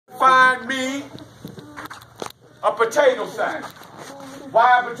a potato sack.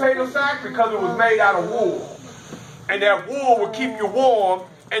 Why a potato sack? Because it was made out of wool. And that wool would keep you warm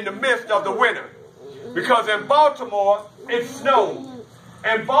in the midst of the winter. Because in Baltimore, it snowed.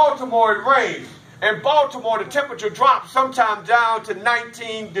 In Baltimore, it rained. In Baltimore, the temperature dropped sometimes down to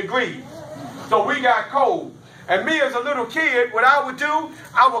 19 degrees. So we got cold. And me as a little kid, what I would do,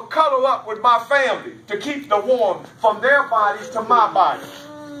 I would cuddle up with my family to keep the warmth from their bodies to my body.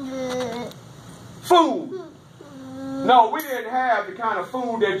 Food. No, we didn't have the kind of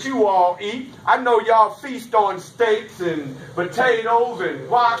food that you all eat. I know y'all feast on steaks and potatoes and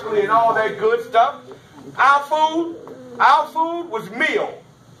broccoli and all that good stuff. Our food was meal.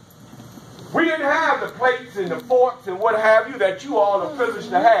 We didn't have the plates and the forks and what have you that you all are privileged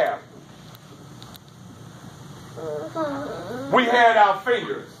to have. We had our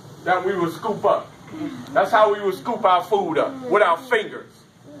fingers that we would scoop up. That's how we would scoop our food up, with our fingers.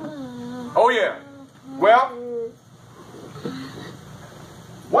 Oh yeah. Well,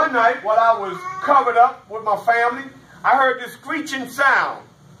 one night while I was covered up with my family, I heard this screeching sound.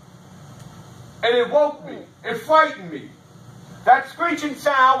 And it woke me. It frightened me. That screeching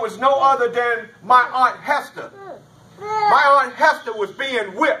sound was no other than my Aunt Hester. My Aunt Hester was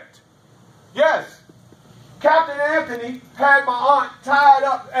being whipped. Yes. Captain Anthony had my aunt tied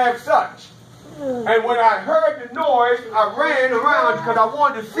up as such. And when I heard the noise, I ran around because I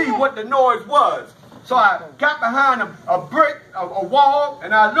wanted to see what the noise was. So I got behind a brick, a wall,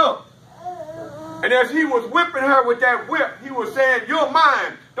 and I looked. And as he was whipping her with that whip, he was saying, "You're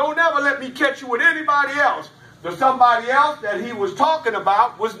mine. Don't ever let me catch you with anybody else." The somebody else that he was talking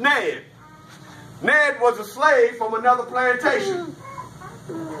about was Ned. Ned was a slave from another plantation.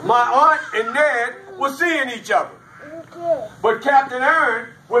 My aunt and Ned were seeing each other. But Captain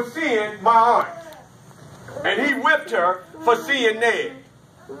Ern was seeing my aunt. And he whipped her for seeing Ned.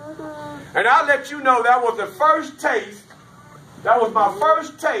 And I'll let you know that was the first taste, that was my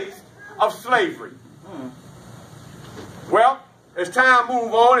first taste of slavery. Well, as time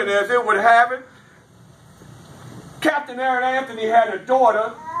moved on and as it would have it, Captain Aaron Anthony had a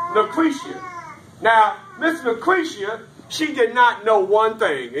daughter, Lucretia. Now, Miss Lucretia, she did not know one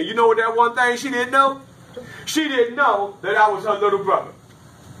thing. And you know what that one thing she didn't know? She didn't know that I was her little brother.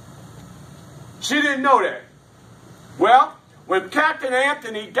 She didn't know that. Well, when Captain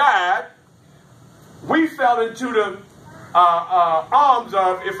Anthony died, we fell into the arms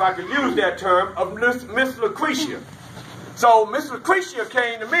of, if I could use that term, of Miss Lucretia. So Miss Lucretia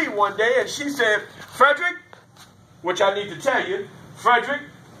came to me one day and she said, "Frederick," which I need to tell you, "Frederick,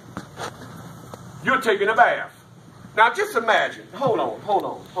 you're taking a bath." Now just imagine, hold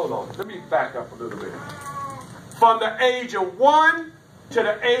on. Let me back up a little bit. From the age of 1 to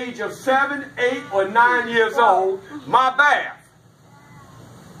the age of 7, 8, or 9 years old, my bath.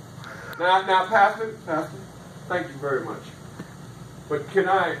 Now, Pastor, thank you very much. But can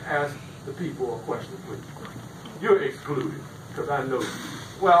I ask the people a question, please? You're excluded, because I know you.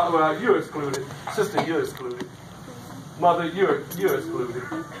 Well, you're excluded. Sister, you're excluded. Mother, you're excluded.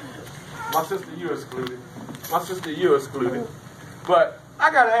 My sister, you're excluded. My sister, you're excluded. But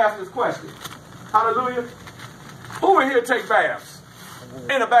I got to ask this question. Hallelujah. Who in here take baths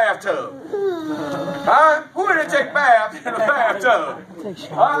in a bathtub? Huh? Who in here take baths in a bathtub?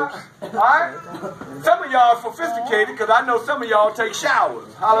 Huh? All right? Some of y'all are sophisticated because I know some of y'all take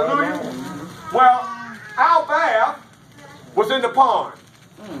showers. Hallelujah. Well, our bath was in the pond.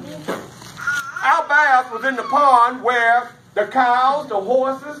 Our bath was in the pond where the cows, the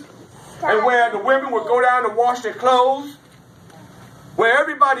horses, and where the women would go down to wash their clothes. Where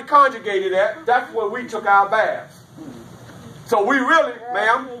everybody conjugated at, that's where we took our baths. So we really,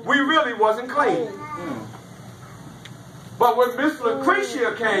 ma'am, we really wasn't clean. But when Miss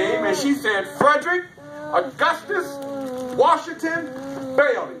Lucretia came and she said, "Frederick, Augustus, Washington,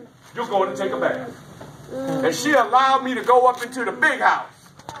 Bailey, you're going to take a bath." And she allowed me to go up into the big house.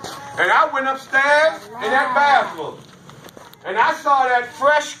 And I went upstairs in that bathroom. And I saw that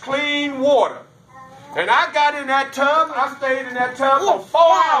fresh, clean water. And I got in that tub. I stayed in that tub for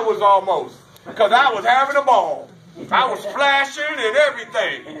 4 hours almost. Because I was having a ball. I was splashing and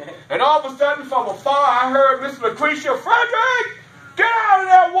everything. And all of a sudden, from afar, I heard Miss Lucretia, "Frederick, get out of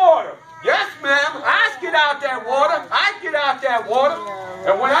that water." "Yes, ma'am, I get out that water. I get out that water."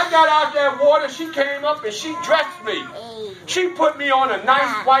 And when I got out that water, she came up and she dressed me. She put me on a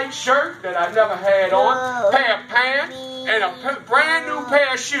nice white shirt that I never had on, pair of pants, and a brand new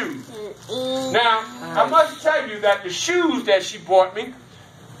pair of shoes. Now, I must tell you that the shoes that she bought me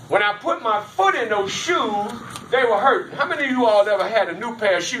When I put my foot in those shoes, they were hurting. How many of you all ever had a new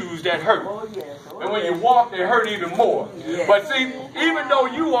pair of shoes that hurt? Oh, yes. Oh, And when yes. you walk, they hurt even more. Yes. But see, even though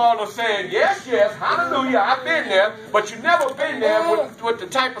you all are saying, yes, yes, hallelujah, I've been there, but you've never been there with the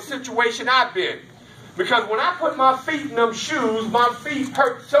type of situation I've been. Because when I put my feet in them shoes, my feet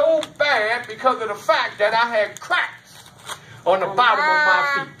hurt so bad because of the fact that I had cracks on the bottom of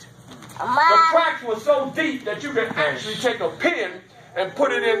my feet. The cracks were so deep that you could actually take a pin and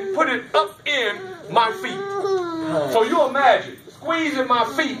put it up in my feet. So you imagine squeezing my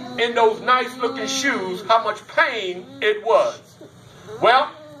feet in those nice looking shoes, how much pain it was.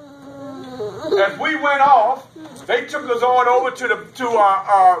 Well, as we went off, they took us on over to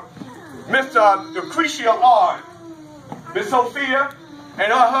our Miss Lucretia Ard, Miss Sophia, and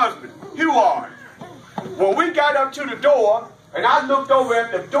her husband, Hugh Ard. When we got up to the door, and I looked over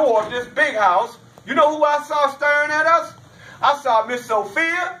at the door of this big house, you know who I saw staring at us? I saw Miss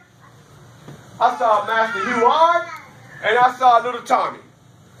Sophia, I saw Master Hugh Ard, and I saw little Tommy.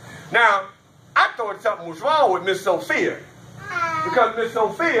 Now, I thought something was wrong with Miss Sophia, because Miss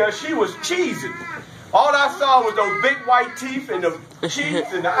Sophia, she was cheesing. All I saw was those big white teeth and the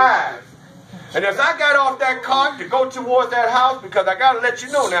cheeks and the eyes. And as I got off that cart to go towards that house, because I got to let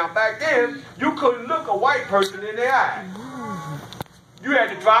you know now, back then, you couldn't look a white person in the eye. You had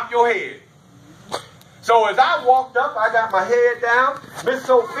to drop your head. So as I walked up, I got my head down. Miss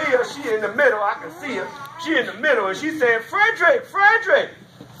Sophia, she in the middle. I can see her. She in the middle, and she said, Frederick, Frederick.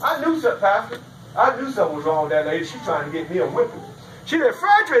 I knew something, Pastor. I knew something was wrong with that lady. She's trying to get me a whipping. She said,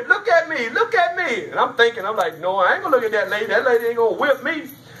 Frederick, look at me, look at me. And I'm thinking, I'm like, no, I ain't going to look at that lady. That lady ain't going to whip me.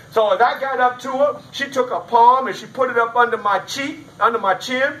 So as I got up to her, she took her palm and she put it up under my cheek, under my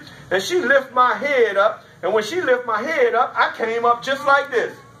chin, and she lifted my head up. And when she lifted my head up, I came up just like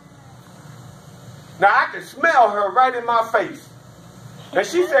this. Now I could smell her right in my face. And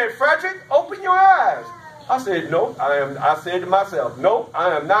she said, Frederick, open your eyes. I said, no, I said to myself, no,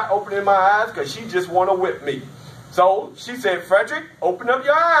 I am not opening my eyes because she just want to whip me. So she said, Frederick, open up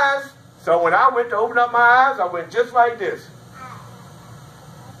your eyes. So when I went to open up my eyes, I went just like this.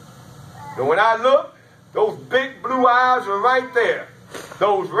 And when I looked, those big blue eyes were right there.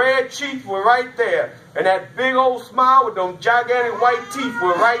 Those red cheeks were right there. And that big old smile with those gigantic white teeth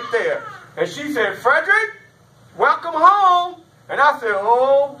were right there. And she said, Frederick, welcome home. And I said,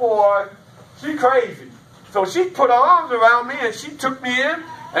 oh boy, she crazy. So she put her arms around me and she took me in.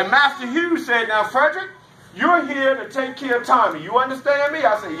 And Master Hugh said, now Frederick, you're here to take care of Tommy. You understand me?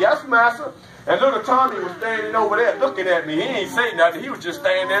 I said, yes, Master. And little Tommy was standing over there looking at me. He ain't saying nothing. He was just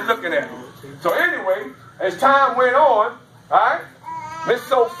standing there looking at me. So anyway, as time went on, all right, Miss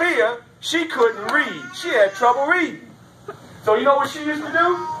Sophia, she couldn't read. She had trouble reading. So you know what she used to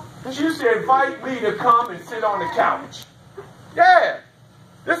do? She used to invite me to come and sit on the couch. Yeah.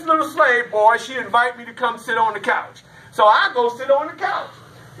 This little slave boy, she invited me to come sit on the couch. So I go sit on the couch.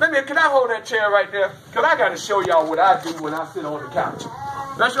 Can I hold that chair right there? Because I got to show y'all what I do when I sit on the couch.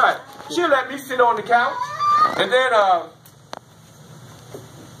 That's right. She'll let me sit on the couch. And then,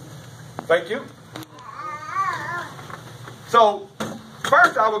 thank you. So,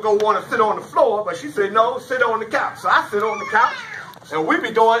 first I would go want to sit on the floor, but she said, no, sit on the couch. So I sit on the couch, and we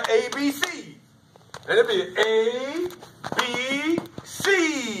be doing ABC. And it'd be A, B,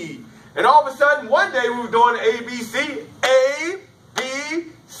 C. And all of a sudden, one day we were doing ABC, A, B,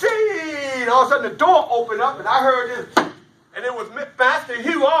 C. And all of a sudden the door opened up, and I heard this. And it was Master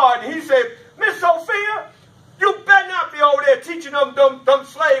Hugh Ard, and he said, Miss Sophia, you better not be over there teaching them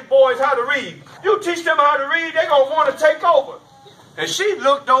slave boys how to read. You teach them how to read, they're going to want to take over. And she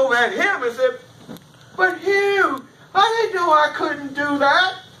looked over at him and said, but Hugh, I didn't know I couldn't do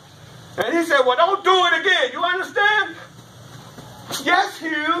that. And he said, well, don't do it again. You understand? Yes,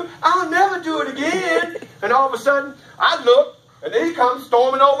 Hugh, I'll never do it again. And all of a sudden, I looked, and then he comes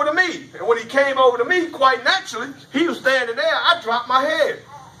storming over to me. And when he came over to me, quite naturally, he was standing there. I dropped my head.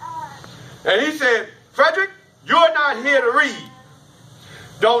 And he said, Frederick, you're not here to read.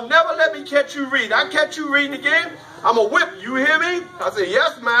 Don't never let me catch you reading. I catch you reading again, I'm going to whip you. You hear me? I said,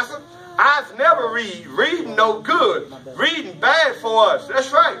 yes, Master. I never read. Reading no good. Reading bad for us.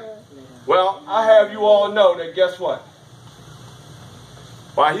 That's right. Well, I have you all know that guess what?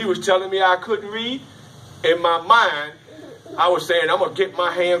 While he was telling me I couldn't read, in my mind, I was saying I'm going to get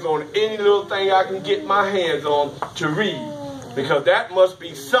my hands on any little thing I can get my hands on to read. Because that must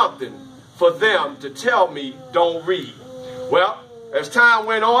be something for them to tell me don't read. Well, as time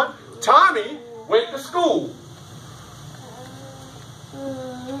went on, Tommy went to school.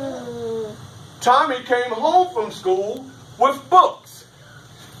 Tommy came home from school with books.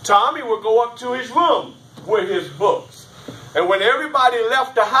 Tommy would go up to his room with his books. And when everybody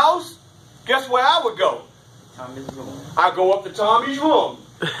left the house, guess where I would go? Tommy's room. I go up to Tommy's room.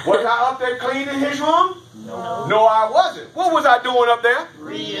 Was I up there cleaning his room? No. No, I wasn't. What was I doing up there?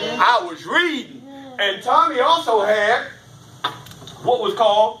 Reading. I was reading. And Tommy also had what was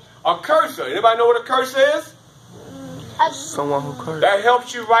called a cursor. Anybody know what a cursor is? Someone who cursed. That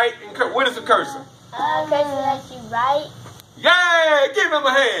helps you write. What is a cursor? Cursor lets you write. Yeah, give him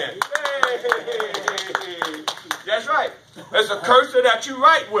a hand. Yay. That's right. It's a cursor that you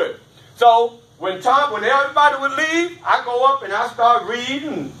write with. So when everybody would leave, I go up and I start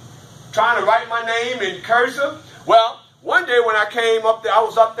reading, trying to write my name in cursor. Well, one day when I came up there, I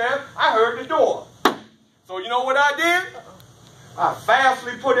was up there, I heard the door. So you know what I did? I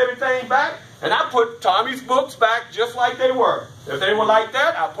fastly put everything back, and I put Tommy's books back just like they were. If they were like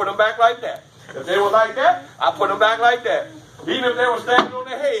that, I put them back like that. If they were like that, I put them back like that. Even if they were standing on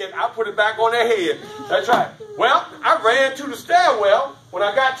their head, I put it back on their head. That's right. Well, I ran to the stairwell. When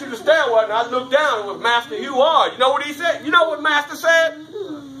I got to the stairwell and I looked down, it was Master Hugh Hard. You know what he said? You know what Master said?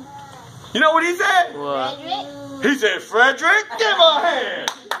 You know what he said? What? Frederick. He said, Frederick, give her a hand.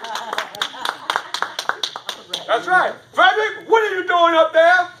 That's right. Frederick, what are you doing up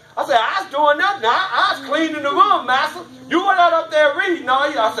there? I said, I was doing nothing. I was cleaning the room, Master. You were not up there reading, are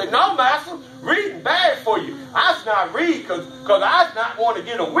you? I said, no, Master. Reading bad for you. I was not reading because I did not want to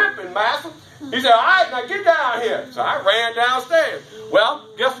get a whipping, Master. He said, all right, now get down here. So I ran downstairs. Well,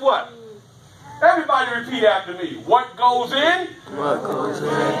 guess what? Everybody repeat after me. What goes in? What goes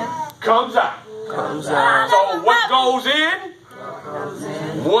in? Comes out. Comes out. So what goes in? What goes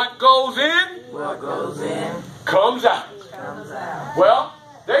in? What goes in? What goes in? Comes out. Comes out. Well,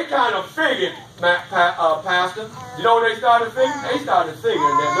 they kind of figured, Pastor. You know what they started figuring? They started figuring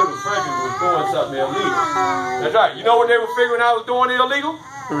that little Frederick was doing something illegal. That's right. You know what they were figuring I was doing illegal?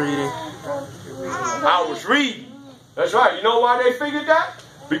 Reading. I was reading. That's right. You know why they figured that?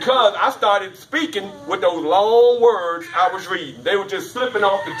 Because I started speaking with those long words I was reading. They were just slipping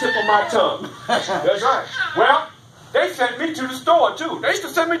off the tip of my tongue. That's right. Well, they sent me to the store, too. They used to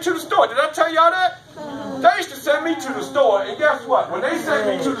send me to the store. Did I tell y'all that? They used to send me to the store, and guess what? When they sent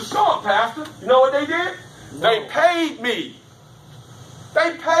me to the store, Pastor, you know what they did? They paid me.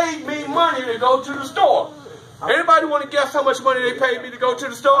 They paid me money to go to the store. Anybody want to guess how much money they paid me to go to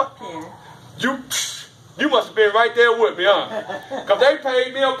the store? You must have been right there with me, huh? Because they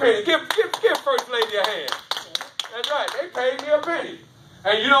paid me a penny. Give First Lady a hand. That's right. They paid me a penny.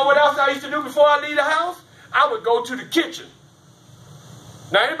 And you know what else I used to do before I leave the house? I would go to the kitchen.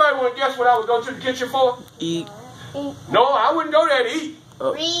 Now, anybody want to guess what I would go to the kitchen for? Eat. No, I wouldn't go there to eat.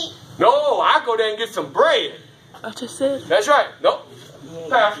 Read. No, I'd go there and get some bread. I just said. That's right. Nope.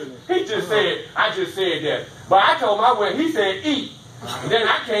 Pastor, he just said, I just said that. But I told him I went, he said eat. And then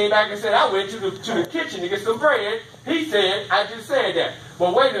I came back and said I went to the kitchen to get some bread. He said, I just said that.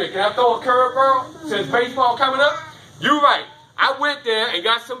 But wait a minute, can I throw a curveball since baseball coming up? You're right. I went there and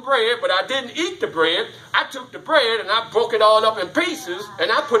got some bread, but I didn't eat the bread. I took the bread and I broke it all up in pieces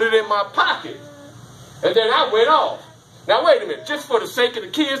and I put it in my pocket. And then I went off. Now wait a minute, just for the sake of the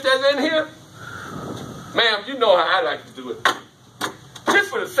kids that's in here, ma'am, you know how I like to do it.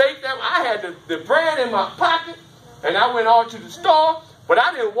 Just for the sake that I had the bread in my pocket and I went on to the store, but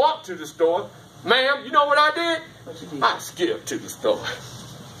I didn't walk to the store. Ma'am, you know what I did? I skipped to the store.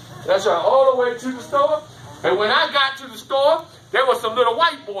 That's right, all the way to the store. And when I got to the store, there were some little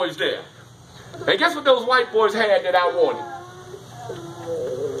white boys there. And guess what those white boys had that I wanted?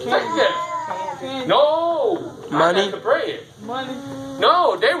 Take that. No. Money. I got the bread. Money.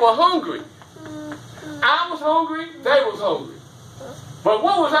 No, they were hungry. I was hungry, they was hungry. But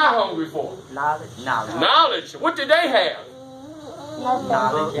what was I hungry for? Knowledge. Knowledge. Knowledge. What did they have?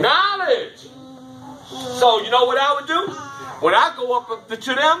 Knowledge. Knowledge. So you know what I would do? When I go up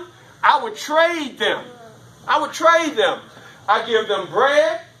to them, I would trade them. I would trade them. I give them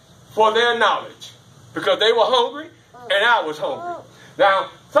bread for their knowledge because they were hungry and I was hungry.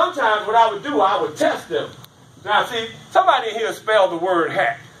 Now, sometimes what I would do, I would test them. Now, see, somebody in here spelled the word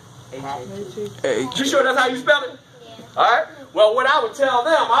hat. You sure that's how you spell it? All right. Well, what I would tell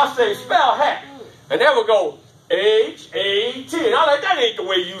them, I'll say, spell hat. And they would go, H-A-T. And I'm like, that ain't the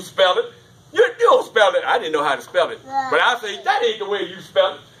way you spell it. You don't spell it. I didn't know how to spell it. But I say, that ain't the way you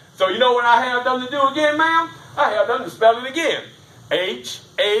spell it. So you know what I have them to do again, ma'am? I have them to spell it again.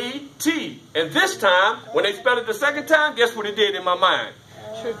 H-A-T. And this time, when they spelled it the second time, guess what it did in my mind?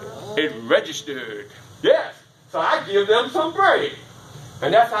 It registered. Yes. So I give them some bread.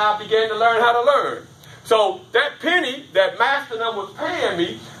 And that's how I began to learn how to learn. So that penny that Master them was paying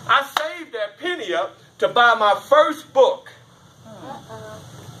me, I saved that penny up to buy my first book.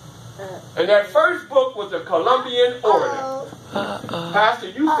 And that first book was the Columbian Orator. Pastor,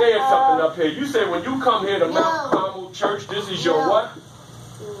 you said something up here. You said when you come here to Mount Carmel Church, this is your what?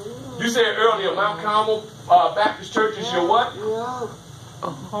 You said earlier, Mount Carmel Baptist Church is your what?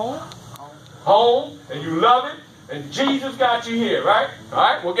 Home. Home, and you love it, and Jesus got you here, right? All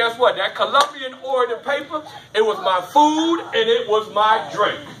right, well, guess what? That Colombian order paper, it was my food and it was my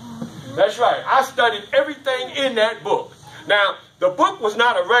drink. That's right. I studied everything in that book. Now, the book was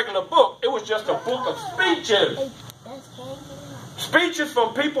not a regular book. It was just a book of speeches. Speeches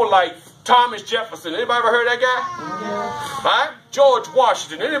from people like Thomas Jefferson. Anybody ever heard that guy? All right? George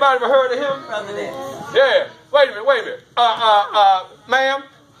Washington. Anybody ever heard of him? President. Yeah. Wait a minute.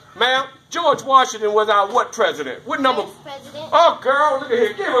 Ma'am, George Washington was our what president? What number? President. Oh, girl, look at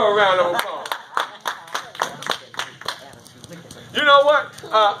here. Give her a round of applause. You know what,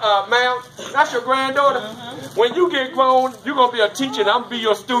 ma'am? That's your granddaughter. When you get grown, you're gonna be a teacher, and I'm gonna be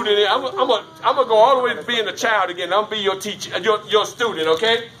your student. I'm gonna go all the way to being a child again. I'm gonna be your teacher, your student.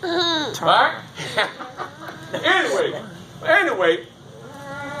 Okay? All right. Anyway,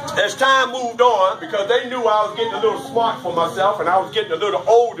 as time moved on, because they knew I was getting a little smart for myself, and I was getting a little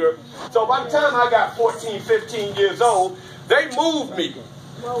older. So by the time I got 14, 15 years old, they moved me.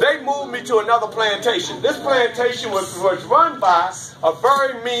 They moved me to another plantation. This plantation was run by a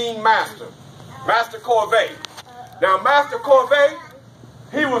very mean master, Master Corvée. Now, Master Corvée,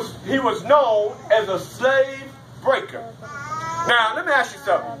 he was known as a slave breaker. Now, let me ask you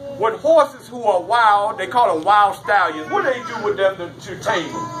something. With horses who are wild, they call them wild stallions. What do they do with them to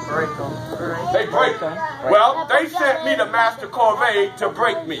tame them? Break them. They break them. Well, they sent me to Master Corvée to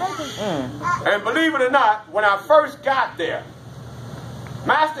break me. And believe it or not, when I first got there,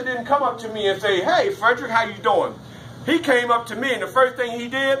 Master didn't come up to me and say, "Hey, Frederick, how you doing?" He came up to me, and the first thing he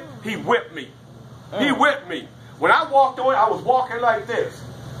did, he whipped me. He whipped me. When I walked away, I was walking like this.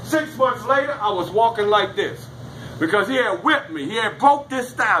 6 months later, I was walking like this. Because he had whipped me. He had broke this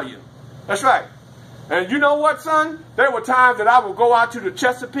stallion. That's right. And you know what, son? There were times that I would go out to the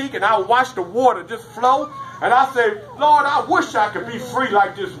Chesapeake, and I would watch the water just flow. And I say, "Lord, I wish I could be free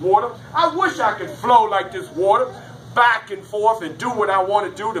like this water. I wish I could flow like this water. Back and forth and do what I want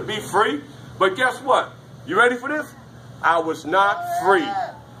to do to be free." But guess what? You ready for this? I was not free.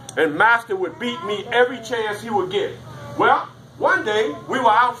 And Master would beat me every chance he would get. Well, one day we were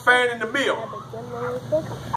out fanning the mill.